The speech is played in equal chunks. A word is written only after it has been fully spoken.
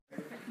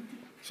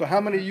So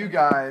how many of you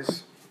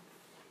guys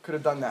could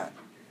have done that?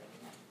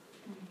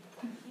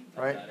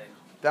 Right?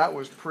 That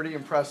was pretty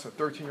impressive.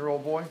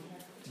 13-year-old boy,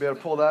 to be able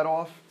to pull that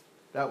off,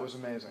 that was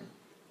amazing.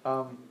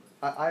 I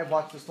have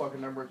watched this talk a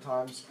number of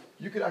times.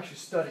 You could actually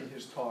study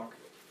his talk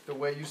the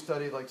way you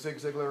study like Zig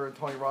Ziglar and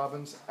Tony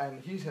Robbins,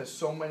 and he has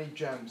so many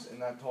gems in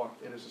that talk.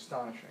 It is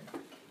astonishing.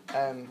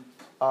 And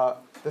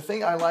the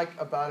thing I like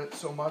about it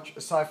so much,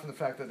 aside from the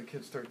fact that the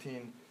kid's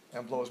 13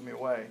 and blows me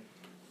away,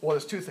 well,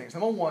 there's two things.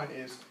 Number one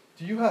is,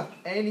 do you have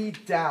any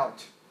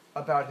doubt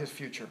about his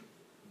future?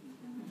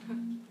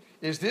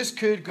 Is this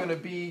kid going to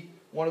be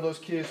one of those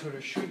kids who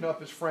are shooting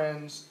up his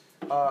friends,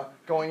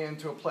 going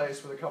into a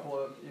place with a couple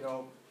of,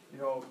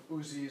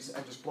 Uzis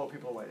and just blow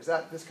people away? Is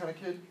that this kind of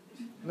kid?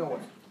 No way.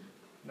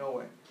 No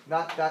way.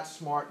 Not that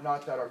smart,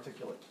 not that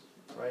articulate,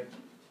 right?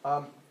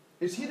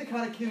 Is he the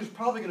kind of kid who's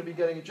probably going to be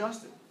getting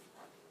adjusted?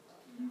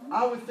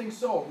 I would think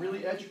so.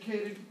 Really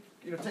educated,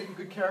 taking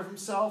good care of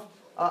himself.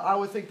 I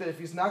would think that if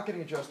he's not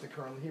getting adjusted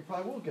currently, he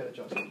probably will get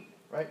adjusted,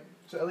 right?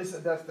 So at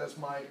least that's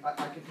my,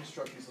 I can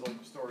construct these little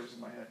stories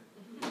in my head.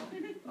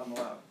 I'm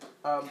allowed.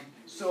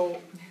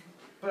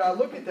 But I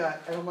look at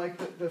that and I'm like,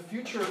 the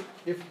future,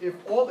 if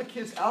all the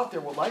kids out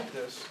there were like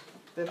this,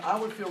 then I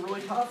would feel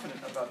really confident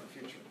about the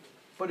future.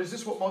 But is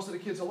this what most of the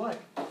kids are like?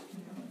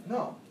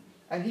 No.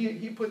 And he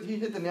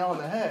hit the nail on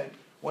the head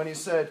when he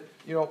said,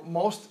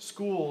 most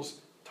schools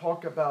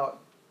talk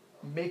about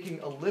making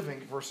a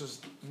living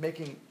versus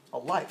making a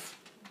life,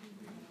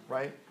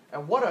 right?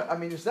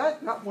 And is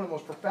that not one of the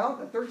most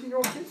profound? That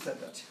 13-year-old kid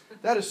said that.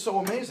 That is so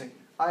amazing.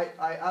 I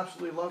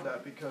absolutely love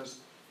that because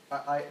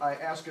I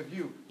ask of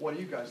you, what are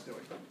you guys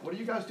doing? What are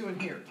you guys doing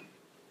here?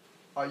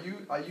 Are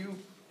you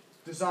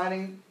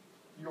designing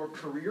your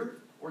career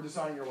or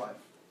designing your life?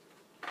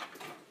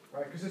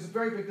 Right? Because there's a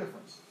very big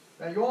difference.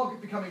 Now, you're all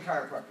becoming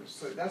chiropractors,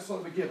 so that's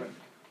sort of a given,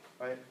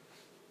 right?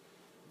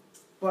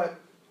 But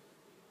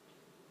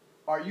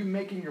are you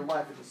making your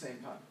life at the same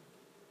time?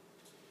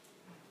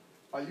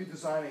 Are you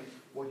designing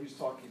what he's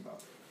talking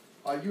about?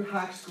 Are you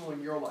hack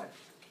schooling your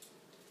life?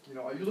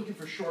 Are you looking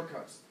for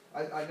shortcuts?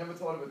 I never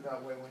thought of it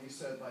that way when he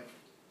said,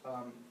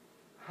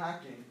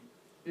 hacking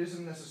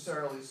isn't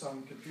necessarily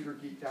some computer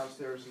geek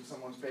downstairs in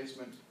someone's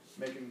basement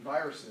making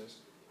viruses.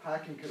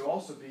 Hacking could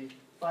also be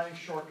finding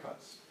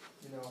shortcuts,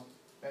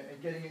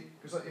 and getting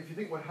it, because if you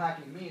think what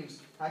hacking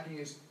means, hacking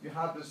is you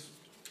have this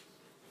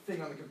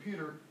thing on the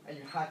computer and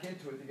you hack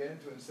into it to get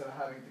into it instead of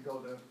having to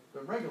go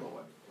the regular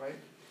way, right?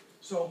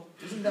 So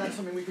isn't that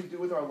something we can do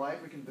with our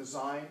life? We can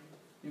design,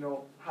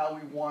 how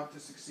we want to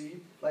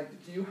succeed. Do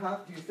you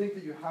think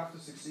that you have to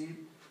succeed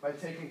by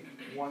taking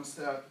one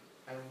step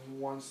and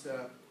one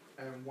step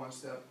and one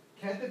step?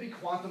 Can't there be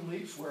quantum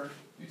leaps where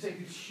you take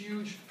these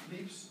huge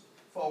leaps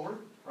forward,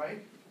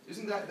 right?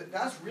 Isn't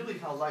that's really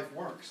how life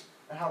works?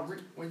 And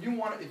if you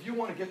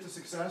want to get to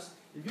success,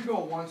 if you go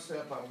one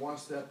step by one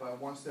step by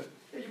one step,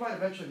 you might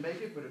eventually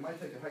make it, but it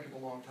might take a heck of a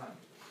long time.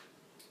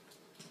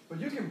 But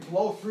you can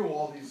blow through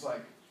all these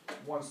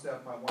one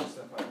step by one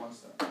step by one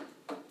step.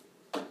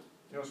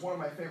 It's one of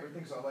my favorite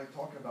things I like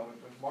talking about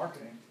with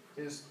marketing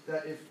is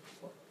that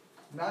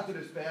not that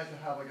it's bad to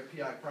have a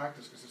PI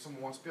practice, because if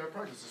someone wants PI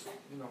practice,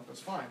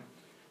 that's fine.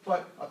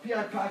 But a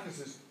PI practice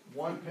is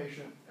one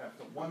patient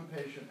after one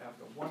patient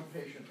after one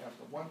patient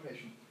after one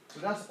patient. So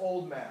that's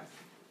old math.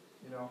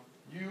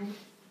 You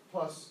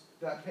plus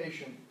that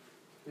patient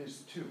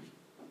is 2,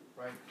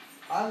 right?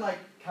 I like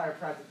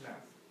chiropractic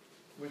math,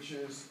 which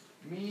is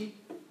me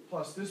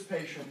plus this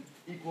patient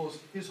equals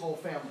his whole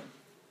family.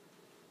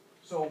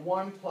 So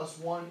 1 plus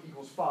 1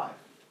 equals 5,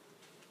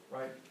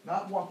 right?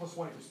 Not 1 plus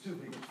 1 equals 2,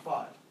 but equals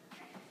 5.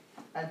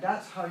 And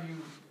that's how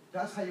you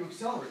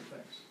accelerate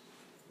things,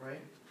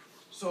 right?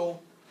 So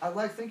I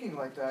like thinking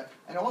like that,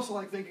 and I also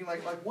like thinking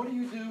like what do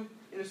you do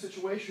in a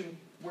situation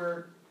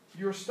where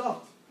you're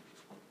stumped?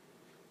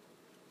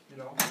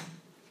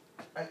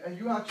 And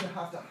you actually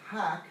have to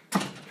hack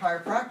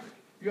chiropractic.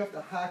 You have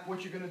to hack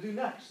what you're going to do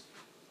next.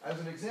 As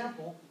an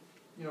example,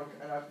 and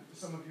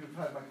some of you who've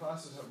had my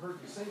classes have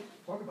heard me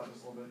talk about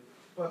this a little bit.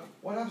 But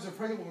what happens if a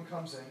pregnant woman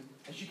comes in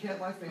and she can't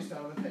lie face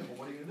down on the table?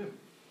 What are you going to do?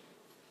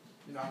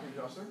 You're not going to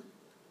adjust her?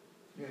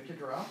 You're going to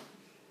kick her out?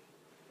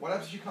 What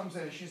happens if she comes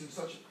in and she's in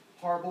such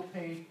horrible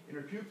pain in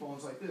her pubic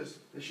bones like this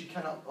that she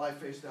cannot lie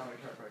face down on a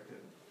chiropractic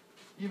table?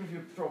 Even if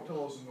you throw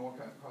pillows and all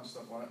kind of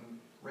stuff on it and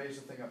raise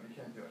the thing up, you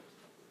can't do it.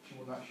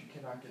 She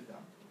cannot get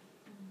down.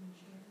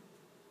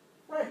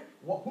 Right.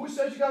 Well, who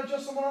says you got to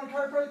adjust someone on a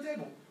chiropractic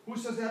table? Who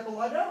says they have to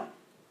lie down?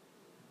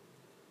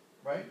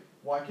 Right?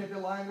 Why can't they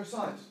lie on their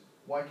sides?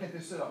 Why can't they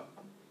sit up?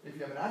 If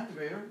you have an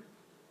activator,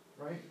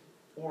 right,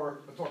 or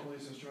a torque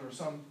release instrument or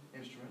some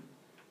instrument,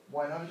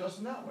 why not adjust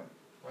them that way,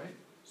 right?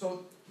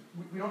 So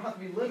we don't have to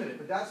be limited,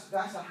 but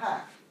that's a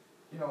hack,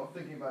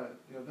 thinking about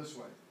it, this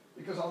way.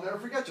 Because I'll never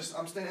forget,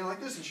 I'm standing like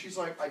this, and she's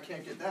like, I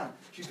can't get down.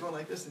 She's going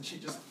like this, and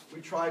we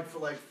tried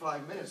for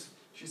 5 minutes.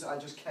 She said, I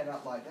just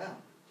cannot lie down.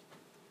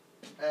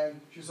 And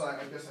she's like,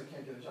 I guess I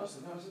can't get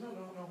adjusted. And I said, no,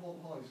 hold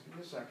on, just give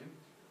me a second.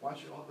 Why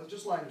don't you, let's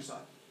just lie on your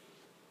side.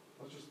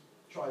 Let's just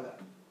try that.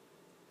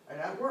 And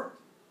that worked.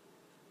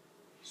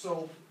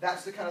 So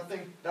that's the kind of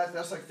thing,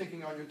 that's like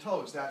thinking on your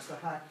toes. That's the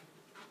hack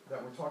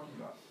that we're talking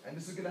about. And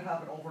this is going to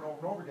happen over and over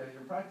and over again in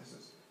your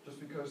practices. Just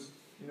because,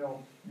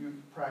 you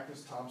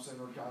practice Thompson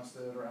or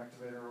Gonstead or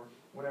Activator or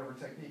whatever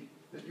technique,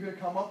 that you're going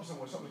to come up with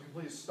something that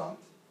completely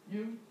stumped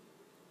you,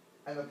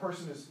 and the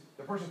person's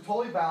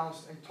totally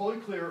balanced and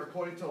totally clear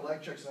according to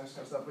leg checks and that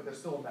kind of stuff, but they're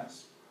still a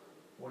mess.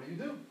 What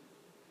do?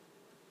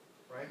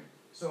 Right?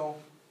 So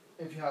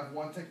if you have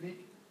one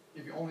technique,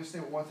 if you only stay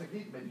with one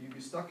technique, maybe you'd be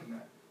stuck in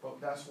that. But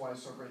that's why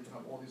it's so great to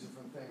have all these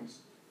different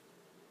things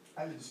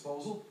at your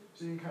disposal,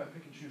 so you can kind of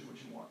pick and choose what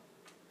you want.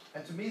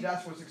 And to me,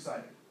 that's what's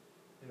exciting.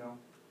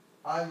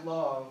 I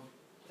love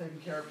taking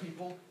care of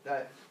people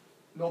that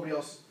nobody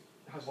else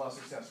has a lot of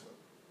success with.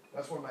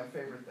 That's one of my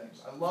favorite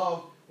things. I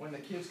love when the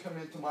kids come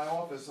into my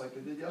office like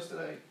they did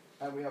yesterday,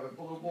 and we have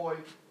a little boy,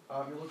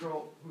 a little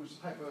girl who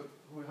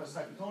has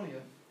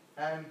hypotonia,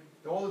 and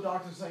all the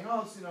doctors are saying,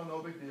 oh, it's, no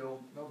big deal,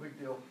 no big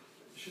deal.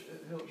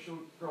 She'll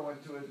grow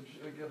into it, and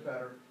she'll get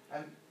better.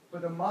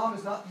 But the mom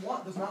does not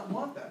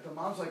want that. The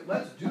mom's like,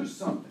 let's do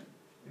something.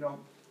 I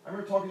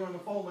remember talking to her on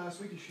the phone last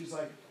week, and she's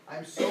like,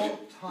 I'm so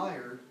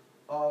tired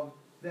of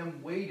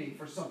them waiting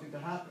for something to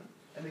happen.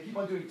 And they keep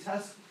on doing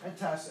tests and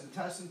tests and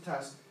tests and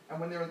tests. And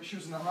when she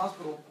was in the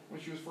hospital,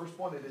 when she was first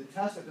born, they did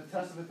test after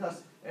test after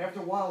test. And after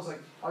a while, it's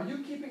like, are you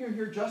keeping her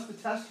here just to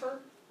test her?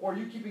 Or are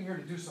you keeping her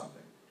to do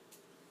something?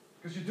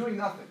 Because you're doing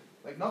nothing.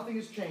 Like, nothing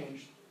has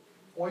changed.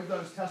 All you've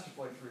done is test her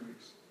for like 3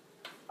 weeks.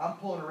 I'm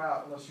pulling her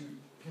out unless you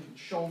can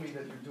show me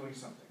that you're doing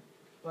something.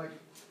 Like,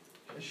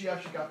 she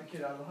actually got the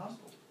kid out of the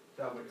hospital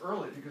that way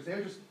early, because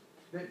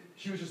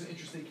she was just an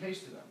interesting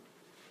case to them,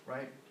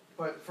 right?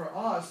 But for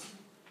us,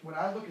 when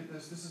I look at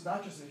this is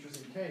not just an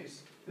interesting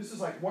case. This is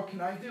like, what can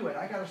I do? And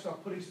I got to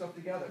start putting stuff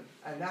together.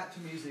 And that, to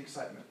me, is the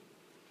excitement,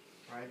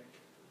 right?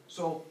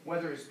 So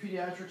whether it's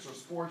pediatrics or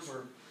sports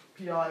or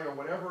PI or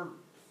whatever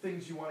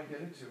things you want to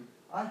get into,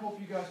 I hope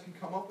you guys can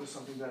come up with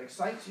something that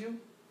excites you,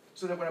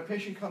 so that when a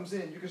patient comes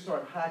in, you can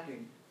start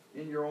hacking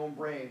in your own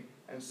brain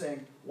and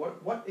saying,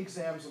 what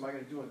exams am I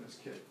going to do on this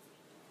kid?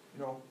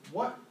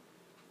 What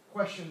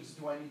questions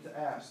do I need to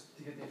ask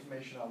to get the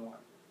information I want?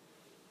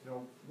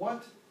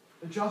 What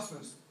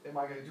adjustments am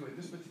I going to do with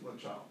this particular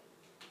child?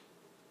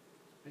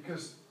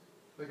 Because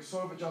the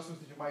sort of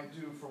adjustments that you might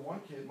do for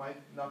one kid might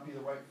not be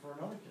the right for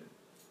another kid.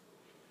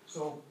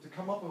 So to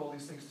come up with all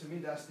these things, to me,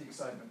 that's the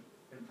excitement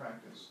in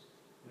practice.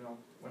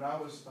 When I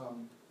was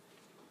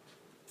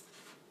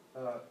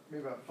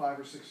maybe about 5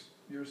 or 6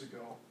 years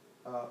ago,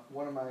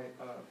 one of my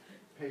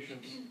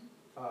patients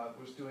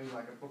was doing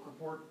like a book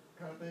report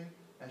kind of thing,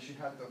 and she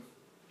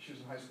was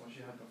in high school, and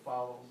she had to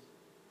follow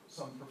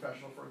some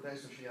professional for a day,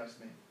 so she asked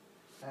me.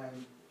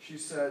 And she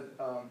said,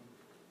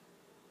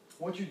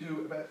 what you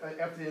do,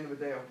 after the end of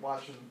the day of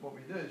watching what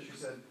we did, she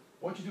said,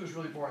 what you do is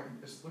really boring.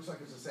 It looks like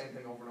it's the same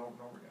thing over and over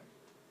and over again.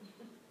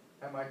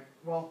 I'm like,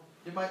 well,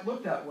 it might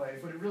look that way,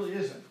 but it really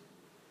isn't.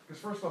 Because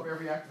first off,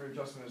 every activator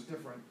adjustment is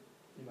different.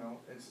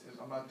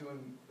 I'm not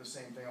doing the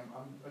same thing.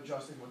 I'm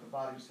adjusting what the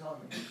body's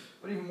telling me.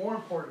 But even more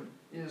important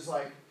is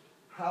like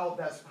how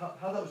that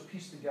was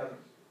pieced together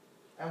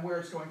and where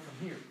it's going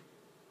from here,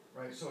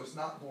 right? So it's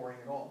not boring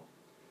at all.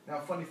 Now,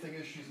 funny thing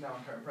is, she's now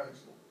in chiropractic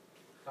school.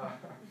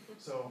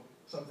 So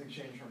something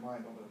changed her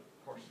mind over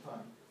the course of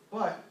time.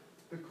 But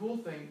the cool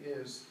thing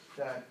is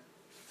that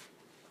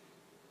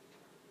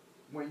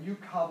when you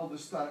cobble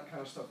this kind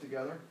of stuff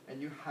together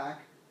and you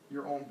hack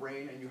your own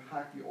brain and you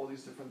hack all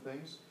these different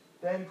things,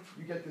 then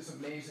you get this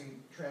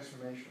amazing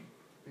transformation.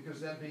 Because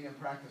then being in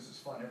practice is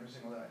fun every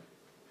single day.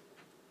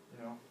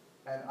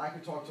 And I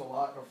could talk to a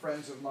lot of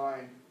friends of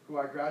mine who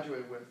I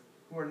graduated with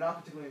who are not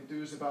particularly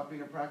enthused about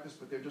being in practice,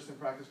 but they're just in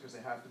practice because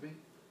they have to be.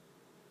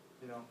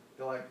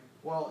 They're like,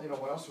 well,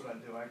 what else would I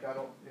do? I got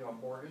a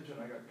mortgage,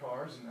 and I got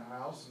cars and a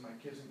house, and my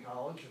kids in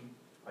college, and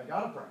I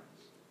got to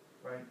practice,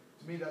 right?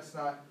 To me, that's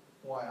not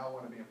why I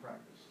want to be in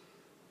practice.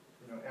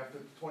 After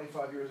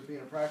 25 years of being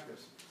in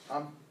practice,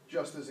 I'm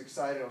just as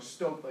excited or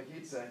stoked, like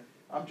he'd say.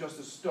 I'm just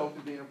as stoked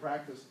to be in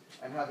practice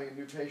and having a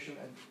new patient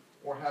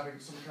or having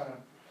some kind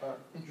of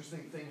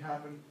interesting thing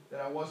happen than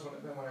I was when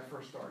I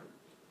first started.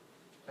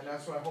 And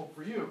that's what I hope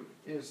for you,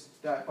 is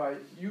that by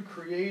you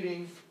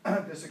creating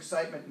this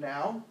excitement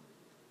now,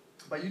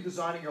 by you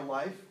designing your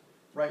life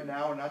right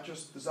now, and not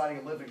just designing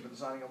a living, but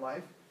designing a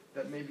life,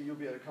 that maybe you'll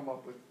be able to come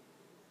up with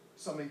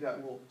something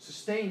that will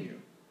sustain you,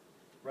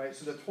 right?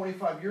 So that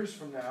 25 years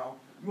from now,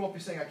 you won't be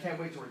saying, I can't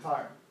wait to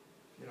retire.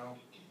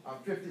 I'm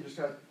 50, just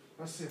got,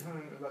 let's see,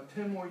 about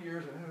 10 more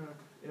years,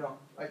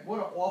 like what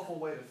an awful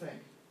way to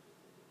think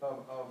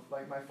of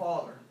like my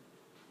father,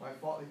 he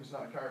was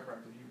not a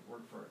chiropractor, he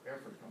worked for an air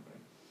freight company.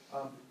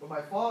 But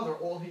my father,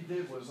 all he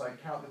did was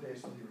like count the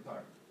days till he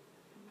retired.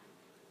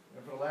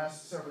 And for the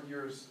last several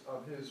years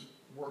of his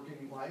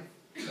working life,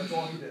 that's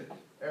all he did.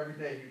 Every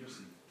day he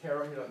just tear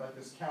like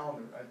this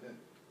calendar. I did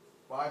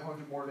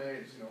 500 more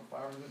days,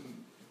 500,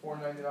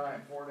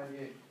 499,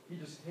 498. He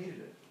just hated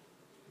it.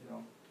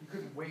 He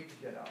couldn't wait to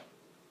get out.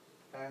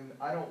 And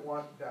I don't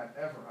want that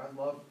ever. I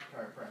love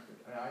chiropractic.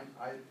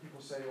 And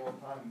people say all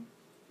the time,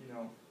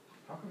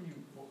 how come you,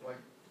 like,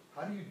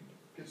 how do you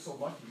get so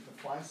lucky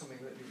to find something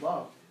that you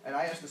love. And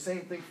I ask the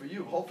same thing for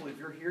you. Hopefully, if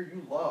you're here,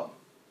 you love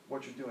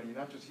what you're doing. You're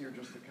not just here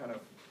just to kind of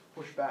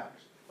push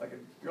backs. Like, if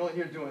you're only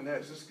here doing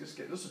this, this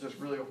is just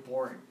really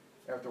boring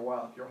after a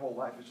while. If your whole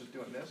life is just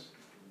doing this,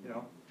 you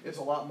know, it's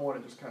a lot more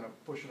than just kind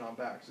of pushing on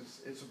backs.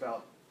 It's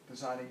about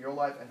designing your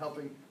life and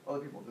helping other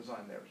people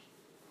design theirs.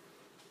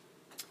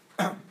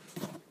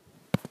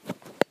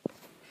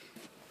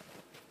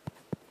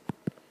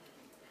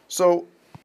 So